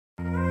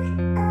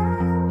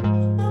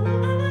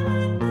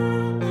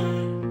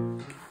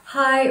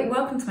Hi,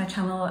 welcome to my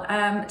channel.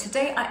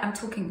 Today I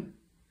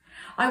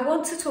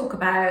want to talk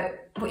about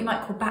what you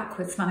might call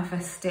backwards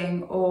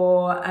manifesting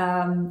or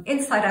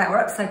inside out or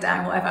upside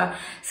down, whatever.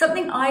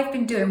 Something I've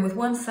been doing with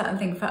one certain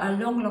thing for a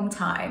long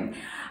time.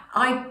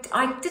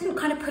 I didn't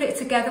kind of put it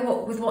together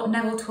with what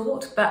Neville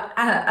taught, but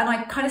and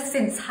I kind of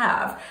since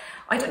have.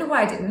 I don't know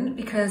why I didn't,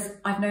 because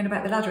I've known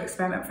about the ladder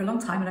experiment for a long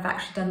time and I've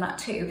actually done that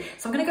too.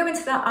 So I'm going to go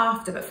into that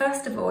after, but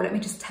first of all, let me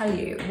just tell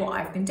you what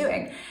I've been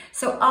doing.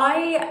 So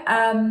I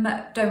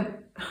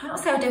not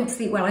say I don't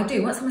sleep well, I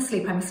do. Once I'm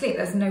asleep, I'm asleep.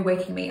 There's no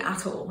waking me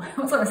at all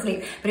once I'm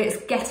asleep, but it's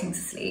getting to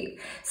sleep.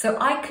 So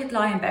I could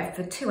lie in bed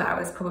for 2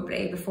 hours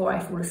probably before I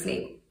fall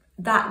asleep.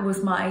 That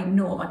was my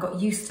norm. I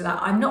got used to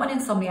that. I'm not an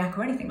insomniac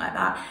or anything like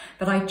that,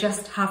 but I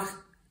just have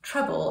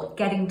trouble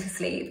getting to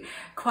sleep,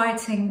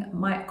 quietening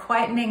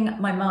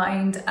my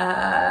mind,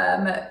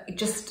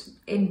 just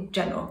in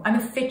general. I'm a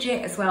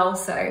fidget as well,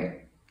 so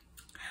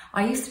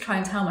I used to try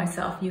and tell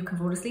myself, you can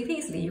fall asleep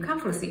easily, you can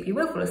fall asleep, you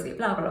will fall asleep,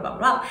 blah, blah, blah,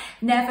 blah.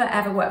 Never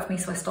ever worked for me,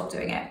 so I stopped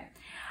doing it.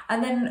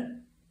 And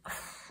then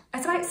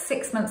it's about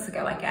 6 months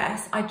ago, I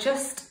guess, I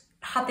just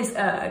had this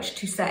urge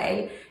to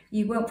say,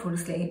 you won't fall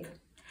asleep,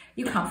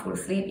 you can't fall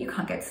asleep, you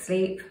can't get to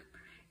sleep,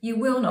 you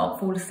will not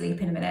fall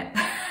asleep in a minute.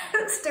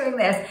 It's doing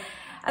this.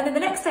 And then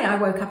the next day I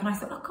woke up and I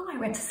thought, oh God, I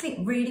went to sleep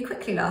really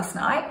quickly last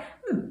night.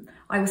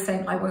 I was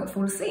saying I won't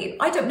fall asleep.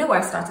 I don't know why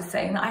I started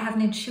saying that. I have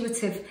an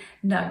intuitive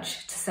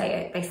nudge to say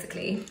it,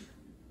 basically.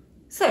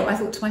 So I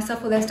thought to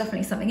myself, well, there's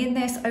definitely something in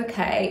this.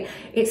 Okay,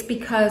 it's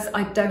because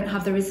I don't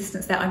have the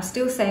resistance there. I'm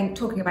still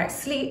talking about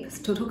sleep,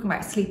 still talking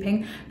about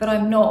sleeping, but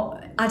I'm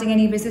not adding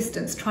any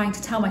resistance, trying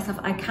to tell myself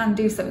I can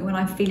do something when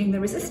I'm feeling the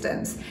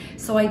resistance.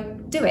 So I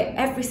do it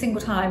every single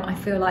time I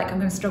feel like I'm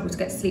going to struggle to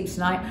get to sleep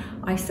tonight.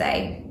 I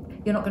say,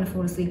 you're not going to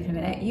fall asleep in a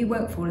minute. You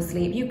won't fall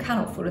asleep. You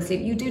cannot fall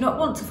asleep. You do not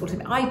want to fall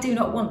asleep. I do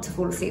not want to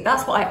fall asleep.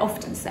 That's what I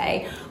often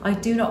say. I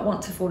do not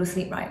want to fall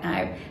asleep right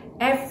now.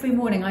 Every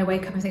morning I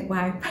wake up and think,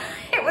 wow,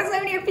 it was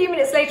only a few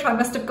minutes later I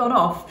must have gone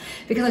off,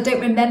 because I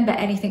don't remember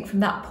anything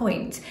from that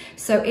point.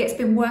 So it's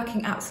been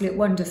working absolute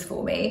wonders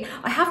for me.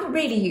 I haven't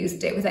really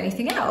used it with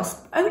anything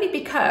else, only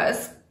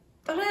because,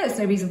 I don't know, there's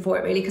no reason for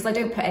it really, because I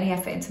don't put any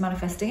effort into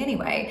manifesting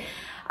anyway.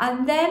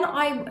 And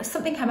then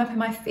something came up in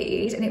my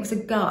feed and it was a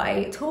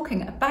guy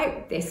talking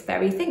about this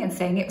very thing and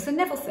saying it was a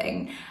Neville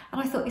thing.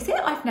 And I thought, is it?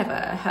 I've never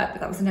heard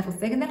that was a Neville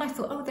thing. And then I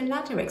thought, oh, the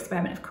ladder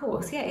experiment, of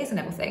course. Yeah, it is a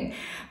Neville thing,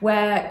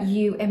 where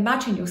you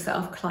imagine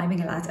yourself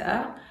climbing a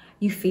ladder,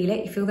 you feel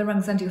it, you feel the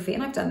rungs under your feet.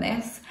 And I've done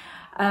this.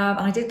 And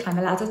I did climb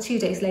a ladder. 2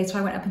 days later,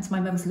 I went up into my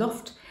mum's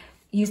loft,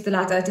 used the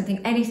ladder. I didn't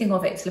think anything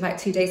of it till about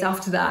 2 days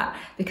after that,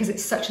 because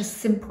it's such a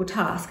simple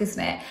task,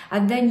 isn't it?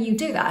 And then you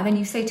do that, and then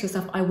you say to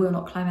yourself, I will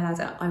not climb a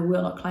ladder, I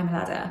will not climb a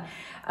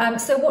ladder.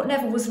 So what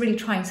Neville was really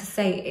trying to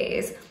say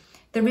is,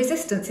 the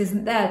resistance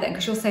isn't there then,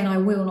 because you're saying I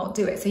will not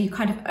do it. So you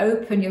kind of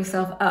open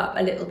yourself up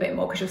a little bit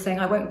more, because you're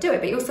saying I won't do it,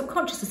 but your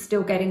subconscious is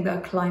still getting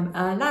the climb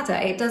a ladder.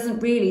 It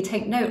doesn't really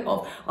take note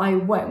of I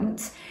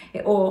won't,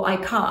 or I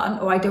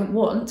can't, or I don't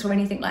want, or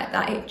anything like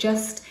that. It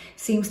just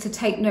seems to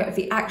take note of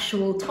the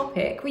actual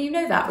topic. Well, you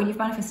know that when you've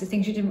manifested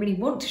things you didn't really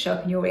want to show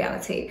up in your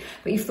reality,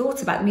 but you've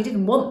thought about them, you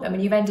didn't want them,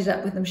 and you've ended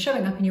up with them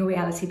showing up in your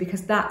reality,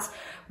 because that's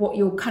what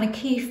your kind of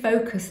key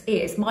focus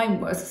is. Mine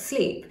was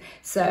sleep.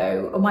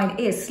 So, or mine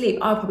is sleep.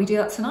 I'll probably do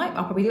that tonight.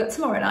 I'll probably do that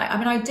tomorrow night. I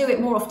mean, I do it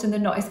more often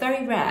than not. It's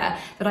very rare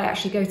that I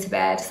actually go to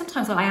bed.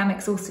 Sometimes I am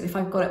exhausted if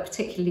I've got up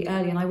particularly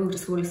early and I will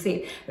just fall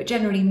asleep, but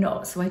generally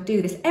not. So I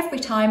do this every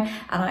time,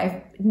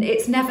 and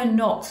it's never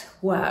not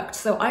worked.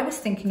 So I was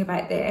thinking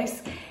about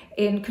this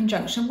in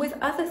conjunction with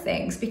other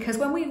things, because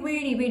when we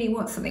really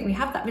want something, we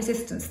have that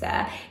resistance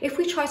there. If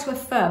we try to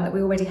affirm that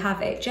we already have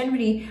it,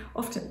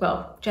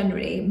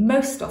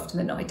 most often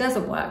than not, it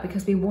doesn't work,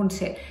 because we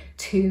want it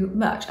too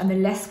much. And the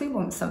less we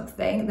want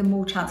something, the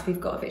more chance we've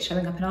got of it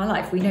showing up in our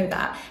life. We know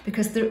that,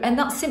 and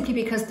that's simply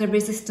because the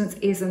resistance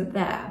isn't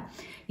there.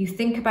 You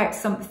think about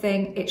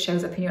something, it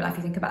shows up in your life.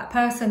 You think about a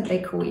person,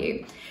 they call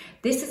you.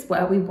 This is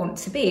where we want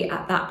to be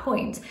at that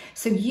point.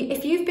 So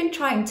if you've been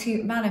trying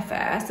to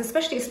manifest,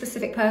 especially a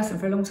specific person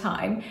for a long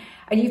time,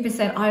 and you've been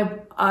saying,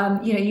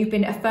 you've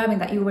been affirming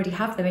that you already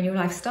have them in your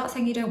life, start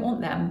saying you don't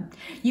want them.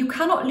 You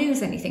cannot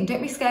lose anything.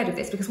 Don't be scared of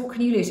this, because what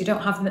can you lose? You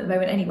don't have them at the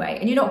moment anyway,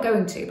 and you're not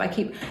going to, by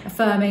keep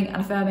affirming and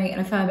affirming and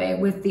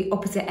affirming with the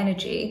opposite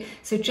energy.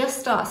 So just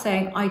start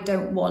saying, I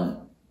don't want,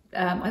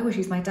 I always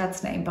use my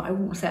dad's name, but I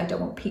wouldn't say I don't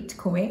want Pete to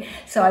call me.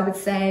 So I would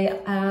say,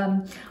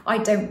 I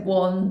don't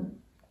want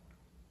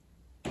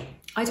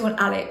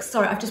Alex.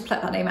 Sorry, I've just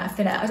plucked that name out of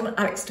thin air. I don't want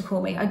Alex to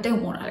call me. I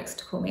don't want Alex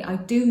to call me. I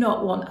do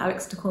not want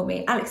Alex to call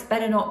me. Alex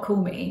better not call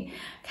me.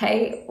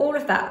 Okay, all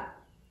of that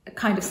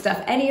kind of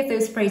stuff. Any of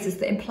those phrases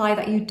that imply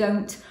that you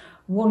don't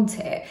want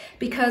it.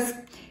 Because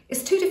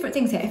it's two different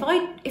things here.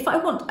 If I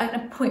want an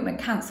appointment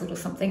cancelled or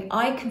something,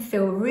 I can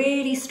feel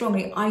really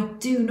strongly, I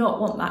do not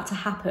want that to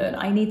happen.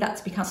 I need that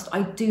to be cancelled.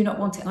 I do not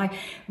want it. And I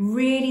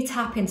really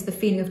tap into the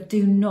feeling of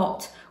do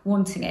not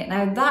wanting it.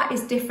 Now that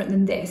is different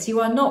than this. You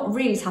are not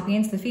really tapping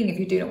into the feeling of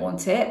you do not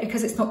want it,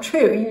 because it's not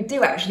true. You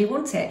do actually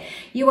want it.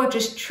 You are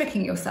just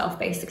tricking yourself,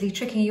 basically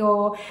tricking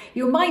your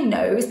mind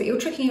knows, but you're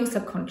tricking your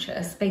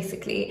subconscious,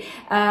 basically.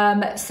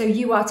 So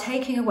you are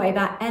taking away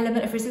that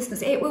element of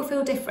resistance. It will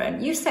feel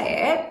different. You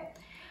say it.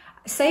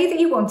 Say that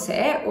you want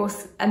it,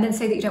 and then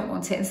say that you don't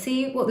want it, and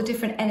see what the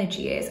different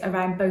energy is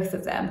around both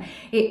of them.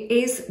 It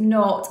is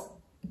not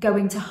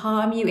going to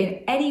harm you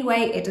in any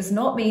way. It does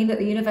not mean that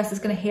the universe is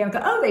going to hear and go,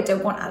 oh, they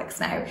don't want Alex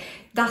now.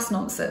 That's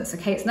nonsense,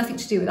 okay? It's nothing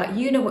to do with that.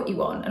 You know what you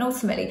want. And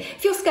ultimately,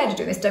 if you're scared of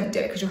doing this, don't do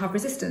it, because you'll have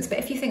resistance. But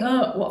if you think,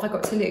 oh, what have I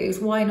got to lose?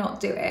 Why not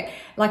do it?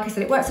 Like I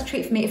said, it works a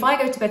treat for me. If I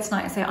go to bed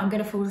tonight and say, I'm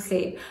going to fall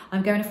asleep,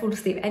 I'm going to fall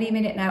asleep any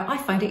minute now, I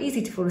find it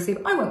easy to fall asleep.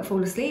 I won't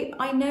fall asleep.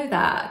 I know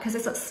that, because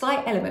there's a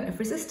slight element of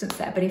resistance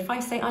there. But if I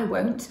say I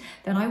won't,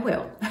 then I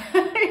will,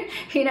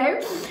 you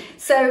know?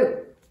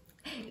 So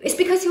it's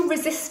because you're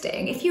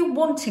resisting. If you're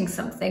wanting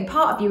something,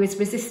 part of you is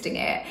resisting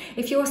it.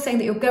 If you're saying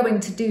that you're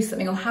going to do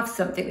something or have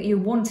something that you're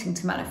wanting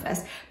to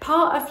manifest,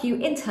 part of you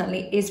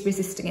internally is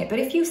resisting it. But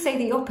if you say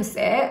the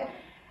opposite,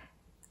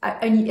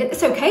 and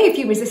it's okay if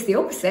you resist the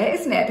opposite,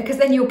 isn't it? Because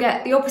then you'll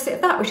get the opposite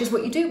of that, which is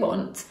what you do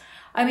want.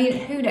 I mean,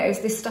 who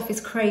knows? This stuff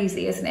is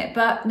crazy, isn't it?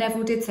 But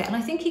Neville did say it, and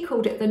I think he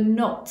called it the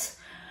not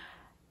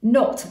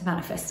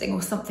manifesting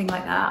or something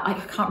like that. I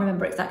can't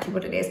remember exactly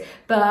what it is,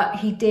 but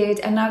he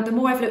did. And now the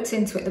more I've looked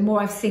into it, the more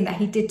I've seen that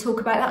he did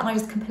talk about that, and I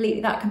just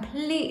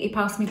completely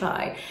passed me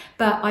by.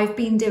 But I've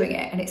been doing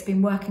it and it's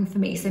been working for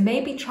me. So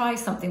maybe try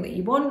something that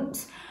you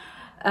want,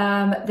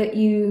 that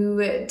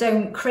you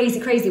don't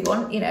crazy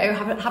want, you know,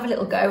 have a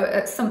little go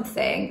at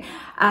something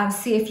and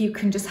see if you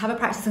can just have a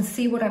practice and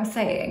see what I'm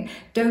saying.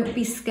 Don't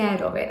be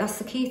scared of it. That's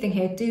the key thing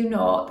here. Do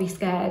not be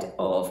scared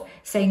of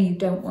saying you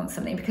don't want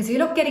something, because you're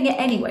not getting it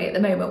anyway at the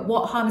moment.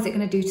 What harm is it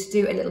going to do to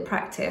do a little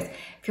practice?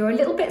 If you're a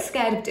little bit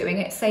scared of doing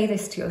it, say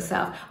this to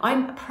yourself: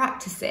 I'm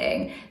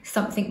practicing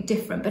something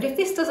different, but if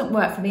this doesn't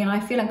work for me and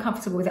I feel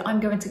uncomfortable with it, I'm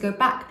going to go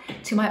back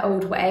to my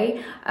old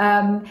way.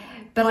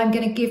 But I'm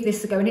going to give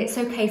this a go, and it's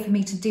okay for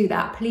me to do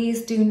that.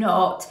 Please do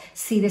not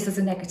see this as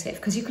a negative,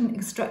 because you can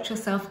instruct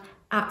yourself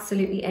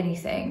absolutely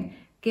anything.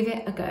 Give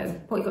it a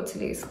go. What you got to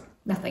lose?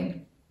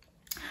 Nothing.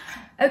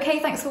 Okay,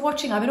 thanks for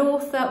watching. I'm an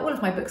author. All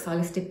of my books are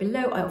listed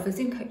below. I offer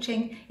Zoom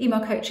coaching,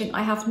 email coaching.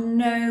 I have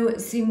no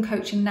Zoom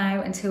coaching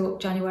now until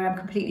January. I'm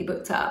completely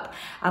booked up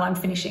and I'm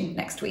finishing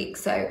next week.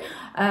 So,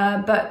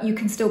 but you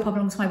can still pop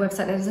along to my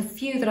website. There's a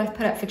few that I've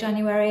put up for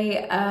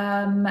January.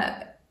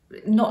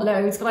 Not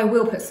loads, but I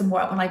will put some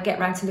more up when I get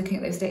around to looking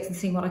at those dates and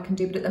seeing what I can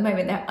do. But at the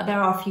moment, there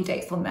are a few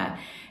dates on there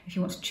if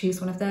you want to choose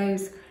one of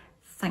those.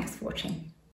 Thanks for watching.